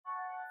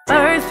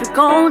we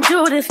gon'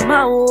 do this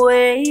my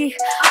way.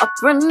 I'm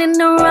running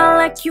around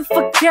like you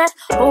forget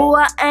who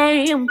I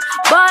am,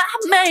 but I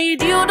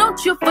made you,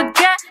 don't you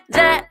forget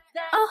that.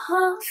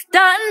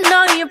 Starting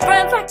on your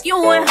friends like you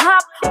ain't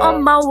hop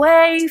on my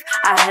wave.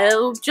 I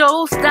held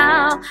your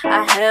style,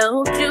 I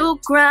held you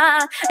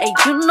grind, and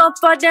you know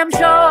for damn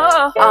sure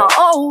I'll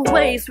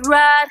always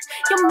ride.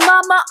 Your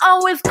mama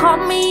always call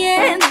me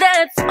and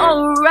that's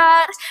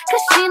alright,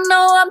 cause she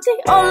know I'm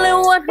the only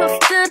one who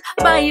stood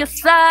by your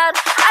side.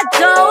 I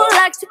don't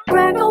like to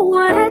brag on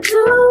what I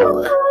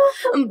do,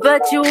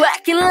 but you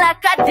acting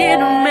like I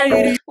didn't make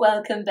it.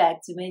 Welcome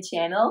back to my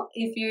channel.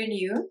 If you're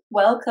new,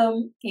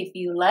 welcome. If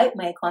you like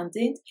my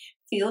content,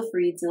 feel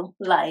free to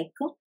like,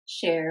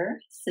 share,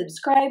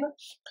 subscribe,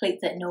 click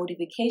that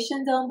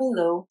notification down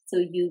below so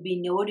you'll be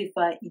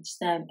notified each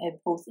time I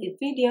post a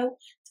video.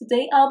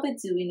 Today I'll be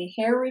doing a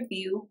hair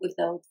review.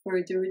 Without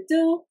further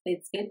ado,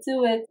 let's get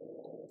to it.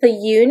 The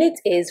unit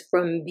is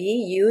from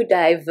BU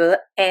Diver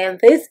and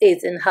this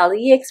is an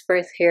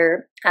AliExpress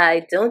hair.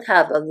 I don't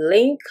have a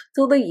link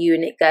to the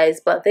unit, guys,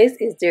 but this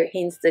is their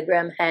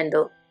Instagram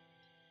handle.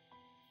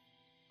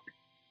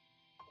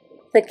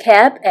 The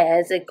cap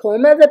has a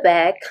comb at the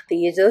back,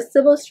 the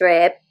adjustable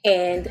strap,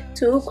 and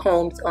 2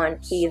 combs on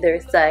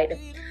either side.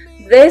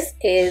 This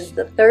is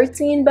the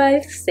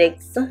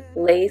 13x6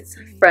 lace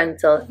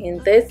frontal, and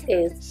this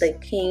is the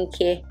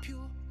kinky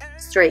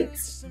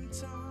straights.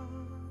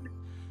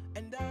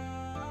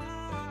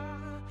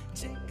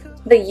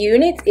 The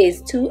unit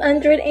is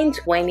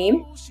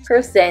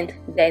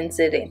 220%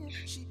 density.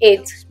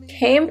 It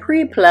came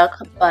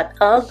pre-plucked, but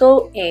I'll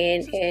go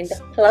in and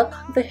pluck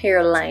the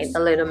hairline a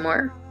little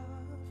more.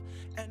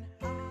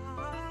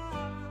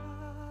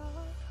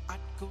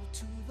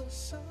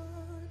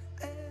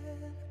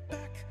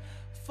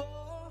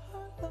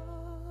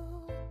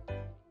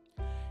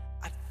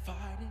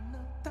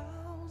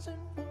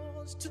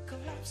 To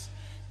collapse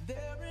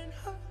there in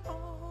her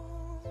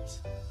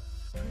arms.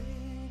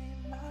 Pretty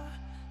my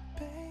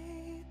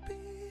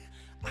baby,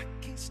 I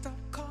can't stop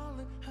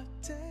calling her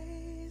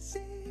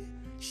Daisy.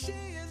 She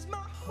is my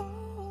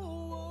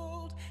whole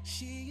world,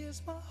 she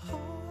is my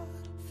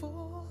heart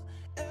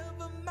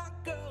forever, my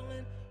girl.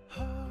 In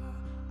her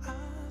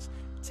eyes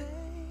take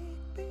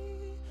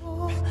me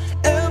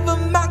forever,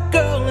 my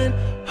girl. In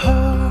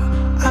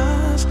her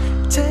eyes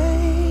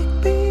take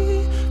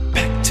me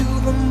back to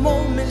the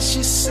moment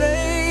she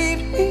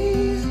saved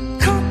me,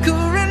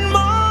 conquering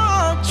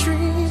my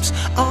dreams,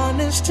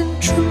 honest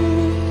and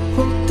true.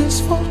 Wrote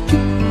this for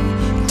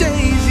you,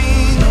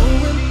 Daisy. No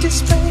empty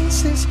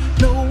spaces,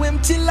 no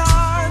empty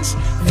lines,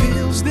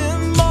 fills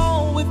them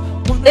all with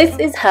one. This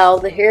is how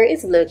the hair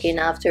is looking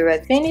after I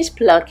finish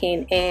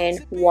plucking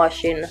and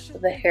washing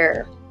the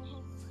hair.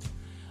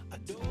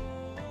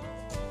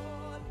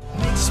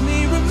 Makes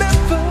me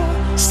remember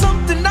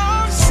something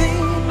I've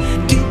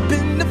seen deep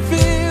in the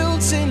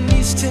fields in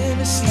East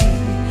Tennessee.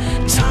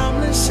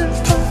 Timeless and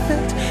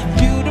perfect,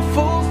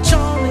 beautiful,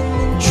 charming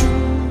and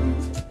true.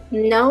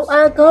 Now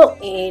I'll go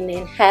in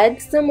and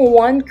add some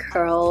one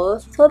curl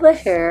to the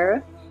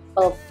hair.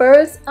 But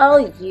first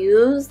I'll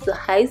use the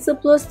Hyso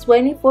Plus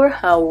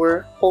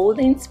 24-hour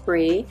holding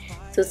spray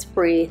to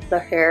spray the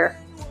hair.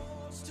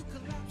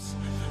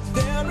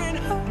 There in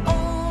her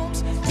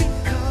arms,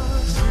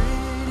 because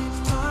pretty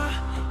my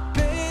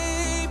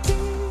baby,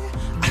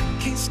 I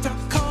can't stop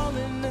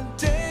calling her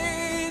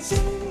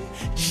Daisy.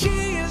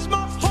 She is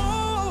my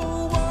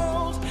whole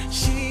world,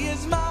 she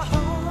is my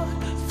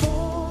heart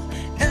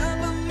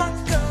forever, my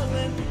girl.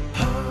 In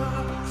her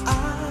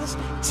eyes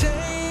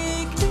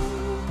take me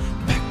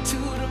back to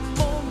the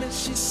moment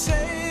she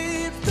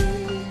saved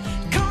me,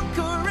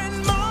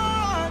 conquering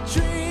my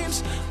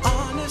dreams,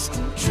 honest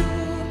and true.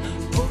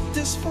 Wrote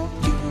this for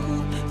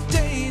you,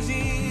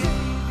 Daisy.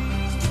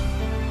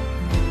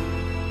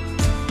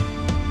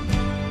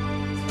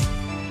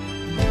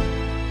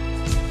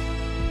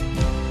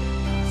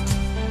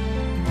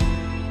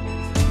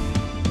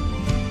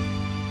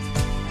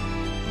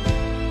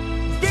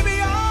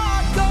 Baby, I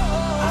go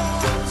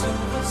to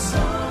the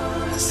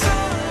sun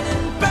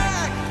and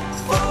back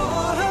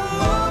for her.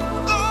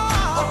 I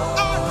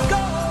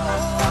go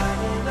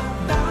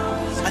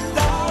a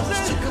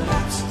thousand to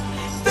collapse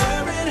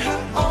there in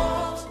her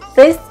arms.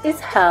 This is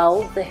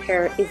how the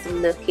hair is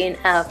looking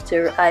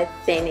after I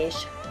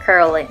finish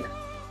curling.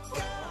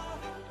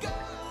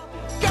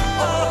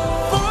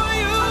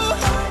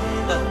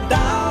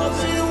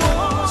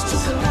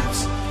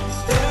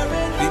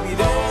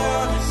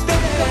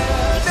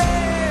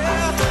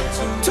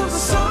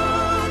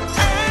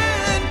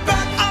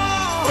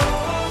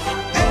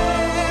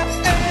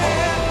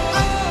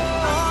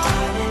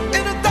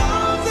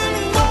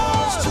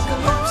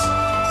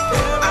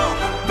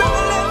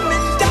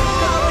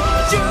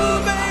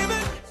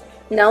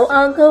 Now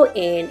I'll go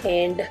in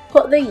and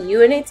put the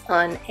unit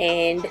on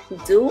and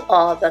do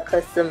all the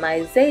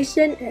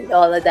customization and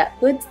all of that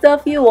good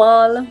stuff, you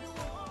all.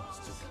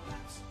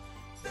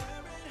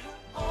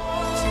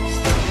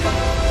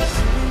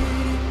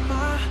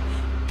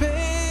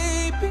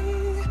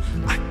 Baby,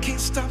 I can't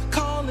stop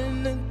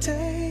calling her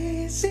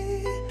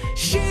Daisy.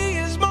 She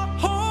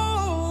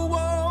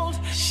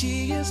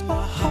is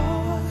my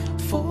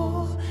heart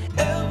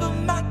forever,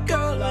 my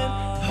girl,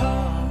 and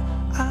her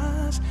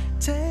eyes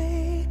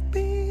take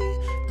me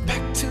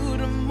back to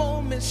the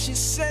moment she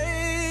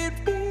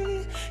saved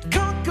me,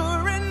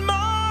 conquering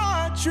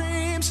my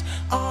dreams,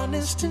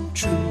 honest and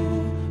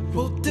true.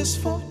 Wrote this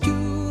for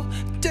you,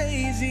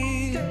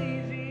 Daisy.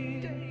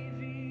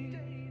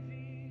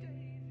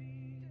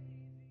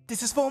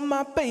 This is for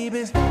my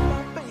babies.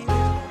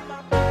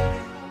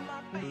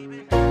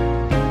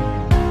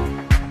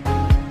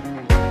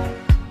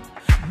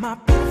 My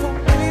beautiful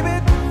baby.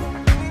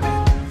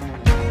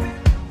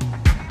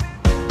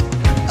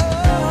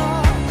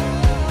 Oh,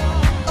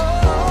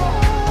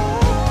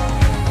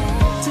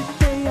 oh.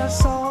 Today I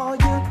saw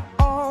you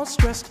all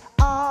stressed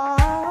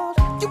out.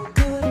 You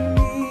couldn't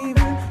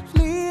even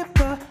leave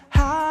the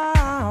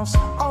house.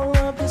 All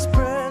of this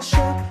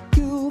pressure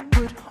you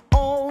put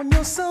on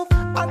yourself.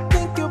 I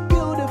think you're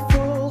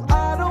beautiful.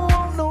 I don't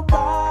want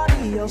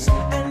nobody else.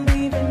 And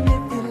even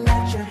if you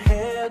let your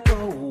hair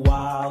go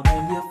wild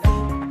and your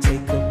feet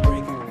take a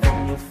break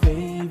from your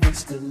favorite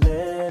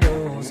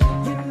stilettos,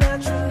 you're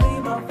naturally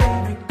my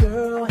favorite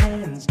girl,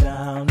 hands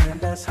down. And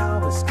that's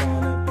how it's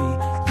gonna be,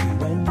 you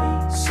and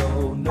me.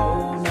 So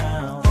no,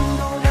 now you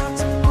don't have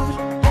to put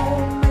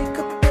on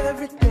makeup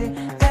every day.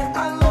 And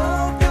I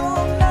love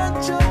your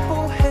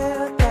natural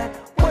hair that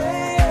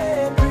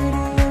way.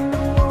 Pretty in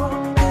the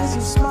world is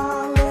your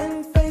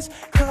smiling face.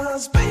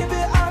 Cause baby,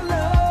 I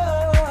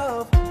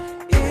love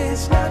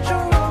is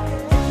natural.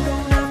 You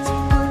don't have to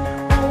put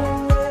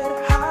on red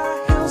high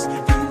heels.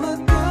 You look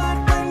good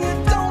when you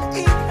don't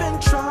even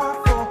try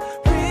for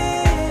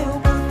real.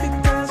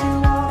 Perfect as you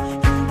are, you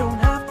don't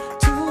have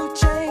to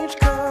change.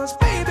 Cause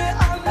baby, I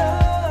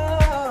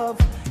love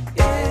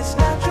is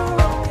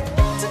natural.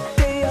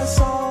 Today I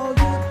saw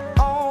you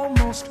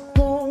almost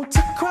want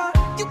to cry.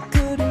 You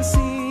couldn't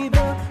see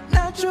the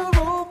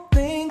natural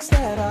things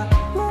that I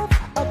love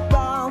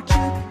about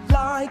you,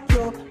 like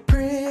your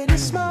pretty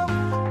smile.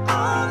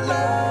 Our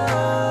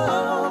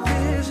love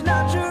is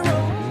natural.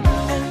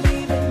 And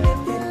even if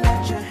you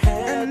let your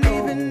hair go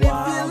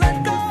wild,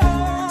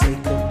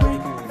 take a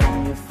break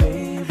from your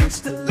favorite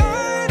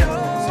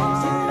stilettos,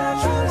 you're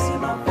naturally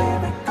my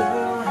favorite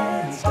girl,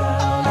 hands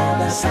down.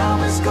 And that's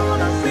how it's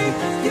gonna be,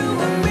 you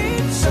and me.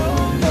 So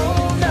no,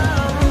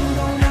 now you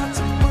don't have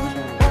to put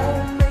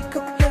on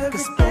makeup every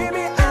day.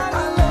 Baby, I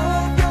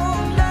love your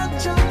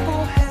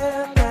natural hair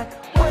that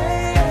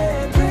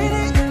way.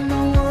 Pretty in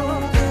the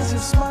world is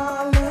your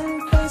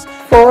smiling face.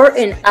 For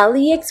an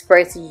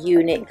AliExpress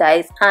unit,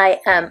 guys, I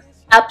am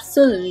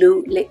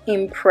absolutely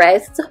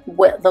impressed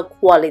with the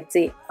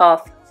quality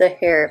of the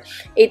hair.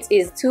 It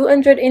is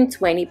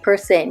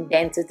 220%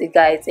 density,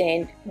 guys,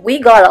 and we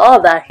got all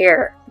that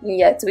hair.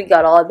 Yes, we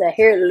got all the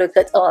hair. Look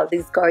at all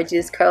these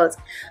gorgeous curls.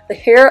 The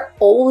hair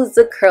holds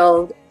the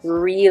curl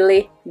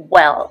really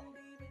well.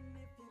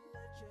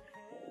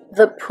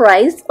 The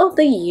price of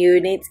the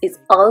unit is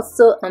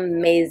also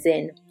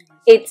amazing.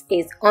 It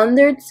is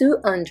under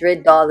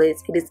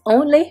 $200. It is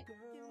only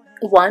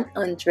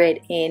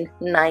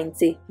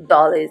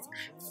 $190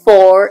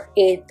 for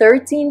a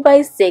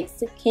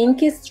 13x6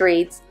 kinky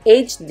straight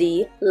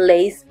HD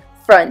lace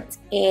front,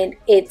 and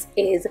it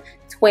is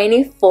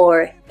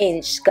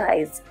 24-inch,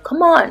 guys.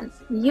 Come on,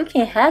 you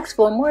can ask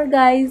for more,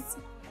 guys.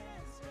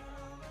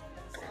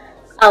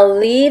 I'll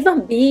leave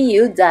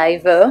BU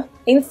Diver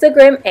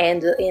Instagram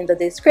and in the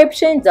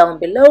description down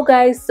below,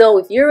 guys, so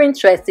if you're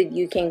interested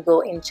you can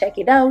go and check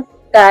it out.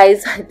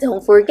 Guys,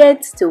 don't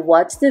forget to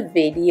watch the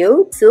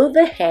video till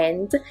the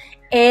end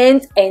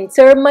and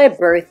enter my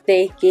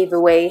birthday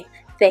giveaway.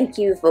 Thank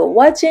you for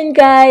watching,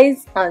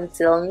 guys.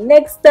 Until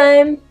next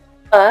time,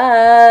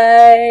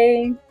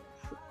 bye.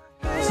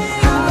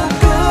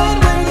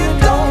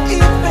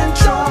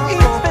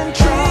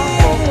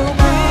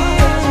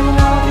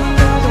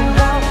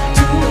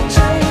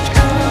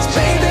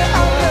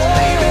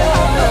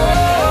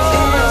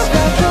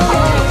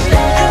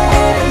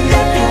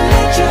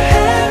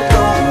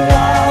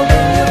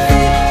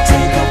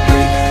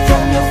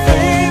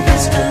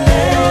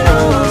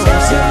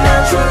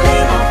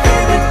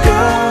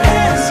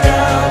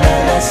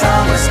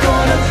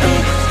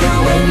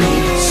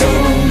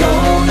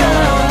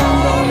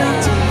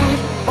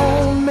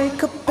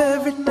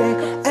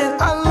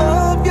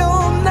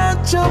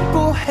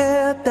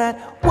 Hair that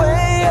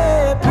way.